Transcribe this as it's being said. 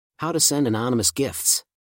How to send anonymous gifts.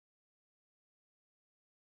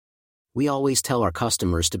 We always tell our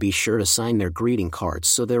customers to be sure to sign their greeting cards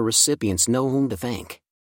so their recipients know whom to thank.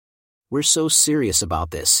 We're so serious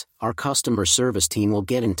about this, our customer service team will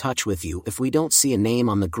get in touch with you if we don't see a name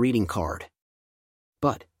on the greeting card.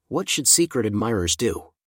 But, what should secret admirers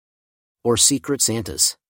do? Or secret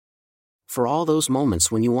Santas? For all those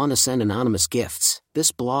moments when you want to send anonymous gifts,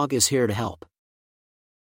 this blog is here to help.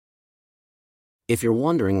 If you're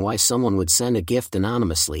wondering why someone would send a gift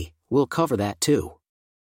anonymously, we'll cover that too.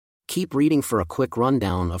 Keep reading for a quick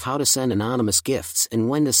rundown of how to send anonymous gifts and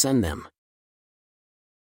when to send them.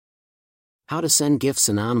 How to send gifts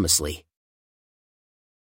anonymously.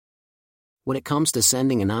 When it comes to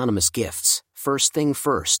sending anonymous gifts, first thing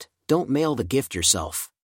first, don't mail the gift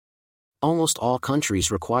yourself. Almost all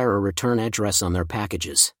countries require a return address on their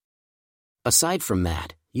packages. Aside from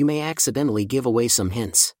that, you may accidentally give away some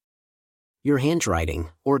hints. Your handwriting,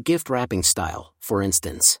 or gift wrapping style, for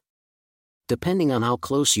instance. Depending on how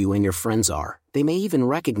close you and your friends are, they may even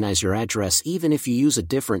recognize your address even if you use a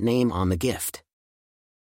different name on the gift.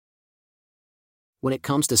 When it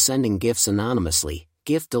comes to sending gifts anonymously,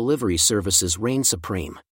 gift delivery services reign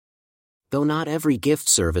supreme. Though not every gift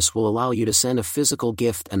service will allow you to send a physical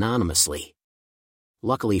gift anonymously.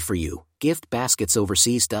 Luckily for you, Gift Baskets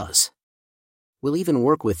Overseas does. We'll even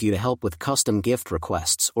work with you to help with custom gift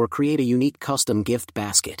requests or create a unique custom gift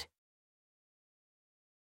basket.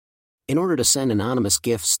 In order to send anonymous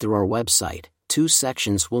gifts through our website, 2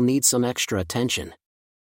 sections will need some extra attention.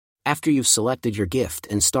 After you've selected your gift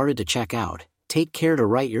and started to check out, take care to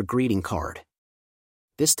write your greeting card.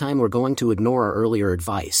 This time we're going to ignore our earlier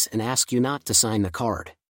advice and ask you not to sign the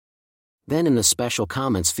card. Then in the special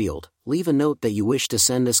comments field, leave a note that you wish to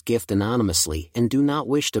send this gift anonymously and do not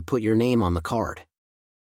wish to put your name on the card.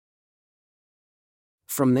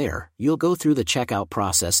 From there, you'll go through the checkout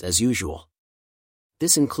process as usual.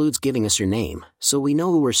 This includes giving us your name, so we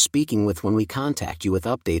know who we're speaking with when we contact you with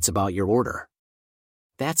updates about your order.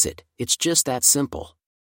 That's it, it's just that simple.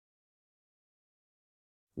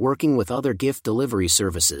 Working with other gift delivery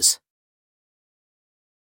services.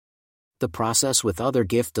 The process with other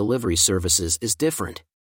gift delivery services is different.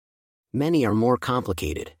 Many are more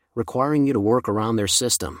complicated, requiring you to work around their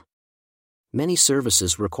system. Many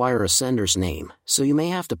services require a sender's name, so you may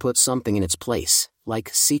have to put something in its place,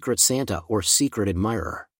 like Secret Santa or Secret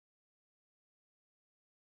Admirer.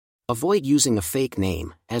 Avoid using a fake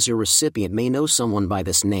name, as your recipient may know someone by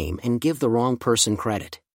this name and give the wrong person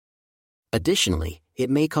credit. Additionally,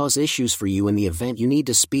 it may cause issues for you in the event you need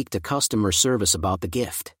to speak to customer service about the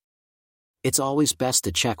gift. It's always best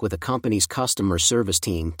to check with a company's customer service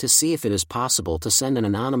team to see if it is possible to send an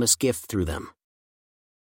anonymous gift through them.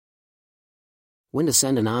 When to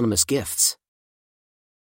send anonymous gifts?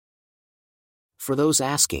 For those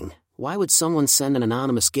asking, why would someone send an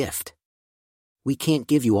anonymous gift? We can't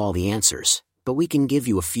give you all the answers, but we can give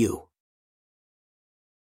you a few.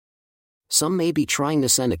 Some may be trying to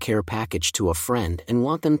send a care package to a friend and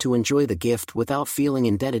want them to enjoy the gift without feeling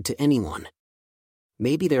indebted to anyone.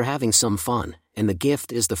 Maybe they're having some fun, and the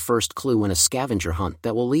gift is the first clue in a scavenger hunt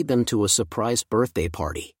that will lead them to a surprise birthday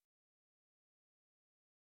party.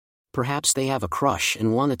 Perhaps they have a crush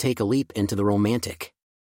and want to take a leap into the romantic.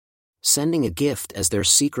 Sending a gift as their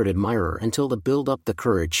secret admirer until to build up the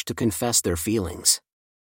courage to confess their feelings.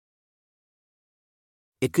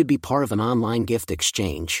 It could be part of an online gift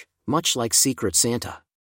exchange, much like Secret Santa.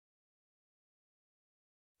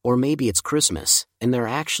 Or maybe it's Christmas, and they're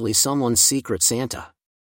actually someone's Secret Santa.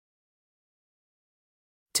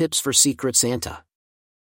 Tips for Secret Santa.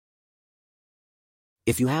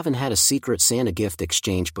 If you haven't had a Secret Santa gift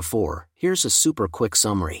exchange before, here's a super quick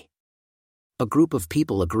summary. A group of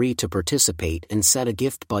people agree to participate and set a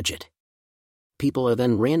gift budget. People are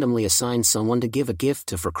then randomly assigned someone to give a gift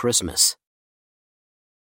to for Christmas.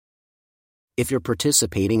 If you're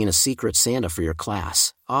participating in a Secret Santa for your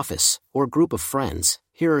class, office, or group of friends,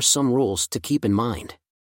 here are some rules to keep in mind.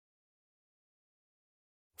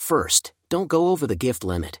 First, don't go over the gift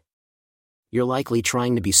limit. You're likely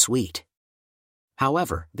trying to be sweet.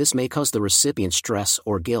 However, this may cause the recipient stress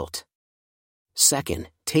or guilt. Second,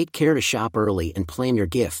 take care to shop early and plan your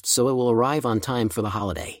gift so it will arrive on time for the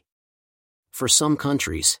holiday. For some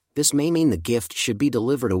countries, this may mean the gift should be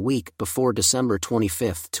delivered a week before December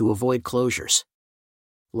 25th to avoid closures.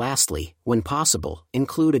 Lastly, when possible,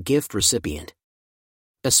 include a gift recipient,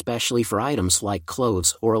 especially for items like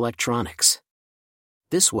clothes or electronics.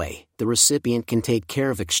 This way, the recipient can take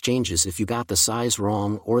care of exchanges if you got the size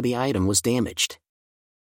wrong or the item was damaged.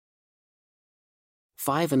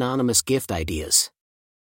 5 anonymous gift ideas.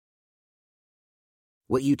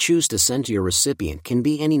 What you choose to send to your recipient can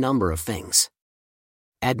be any number of things.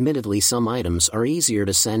 Admittedly, some items are easier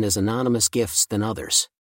to send as anonymous gifts than others.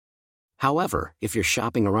 However, if you're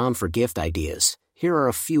shopping around for gift ideas, here are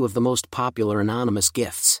a few of the most popular anonymous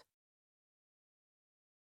gifts.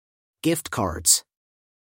 Gift cards.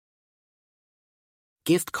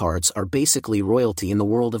 Gift cards are basically royalty in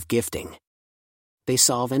the world of gifting. They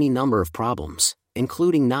solve any number of problems,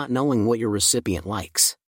 including not knowing what your recipient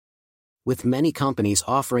likes. With many companies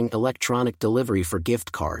offering electronic delivery for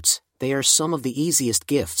gift cards, they are some of the easiest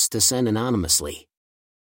gifts to send anonymously.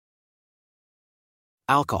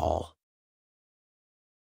 Alcohol.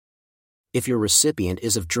 If your recipient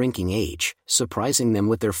is of drinking age, surprising them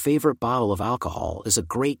with their favorite bottle of alcohol is a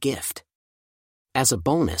great gift. As a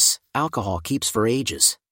bonus, alcohol keeps for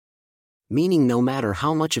ages. Meaning no matter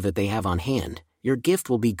how much of it they have on hand, your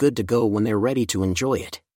gift will be good to go when they're ready to enjoy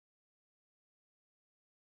it.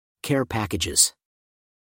 Care packages.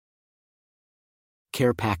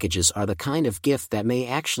 Care packages are the kind of gift that may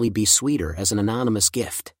actually be sweeter as an anonymous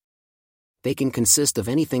gift. They can consist of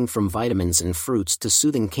anything from vitamins and fruits to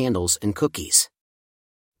soothing candles and cookies.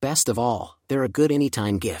 Best of all, they're a good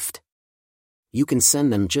anytime gift. You can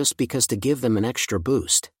send them just because to give them an extra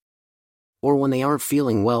boost. Or when they aren't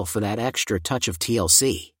feeling well for that extra touch of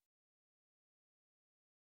TLC.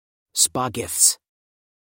 Spa gifts.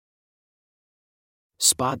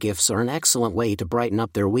 Spa gifts are an excellent way to brighten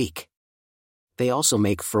up their week. They also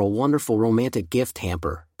make for a wonderful romantic gift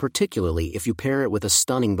hamper, particularly if you pair it with a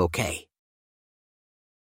stunning bouquet.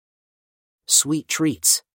 Sweet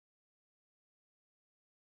treats.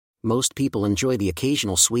 Most people enjoy the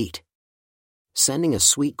occasional sweet. Sending a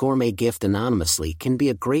sweet gourmet gift anonymously can be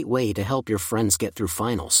a great way to help your friends get through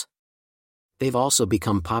finals. They've also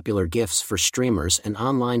become popular gifts for streamers and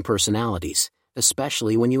online personalities,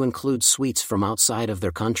 especially when you include sweets from outside of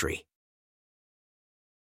their country.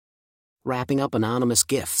 Wrapping up anonymous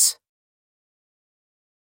gifts.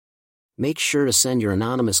 Make sure to send your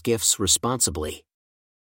anonymous gifts responsibly.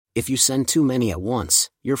 If you send too many at once,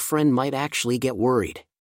 your friend might actually get worried.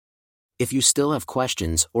 If you still have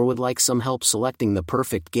questions or would like some help selecting the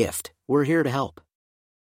perfect gift, we're here to help.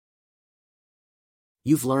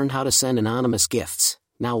 You've learned how to send anonymous gifts,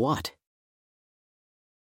 now what?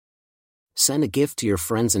 Send a gift to your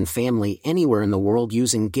friends and family anywhere in the world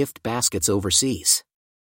using gift baskets overseas.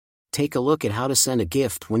 Take a look at how to send a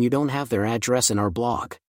gift when you don't have their address in our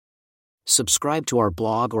blog. Subscribe to our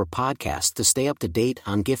blog or podcast to stay up to date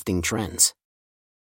on gifting trends.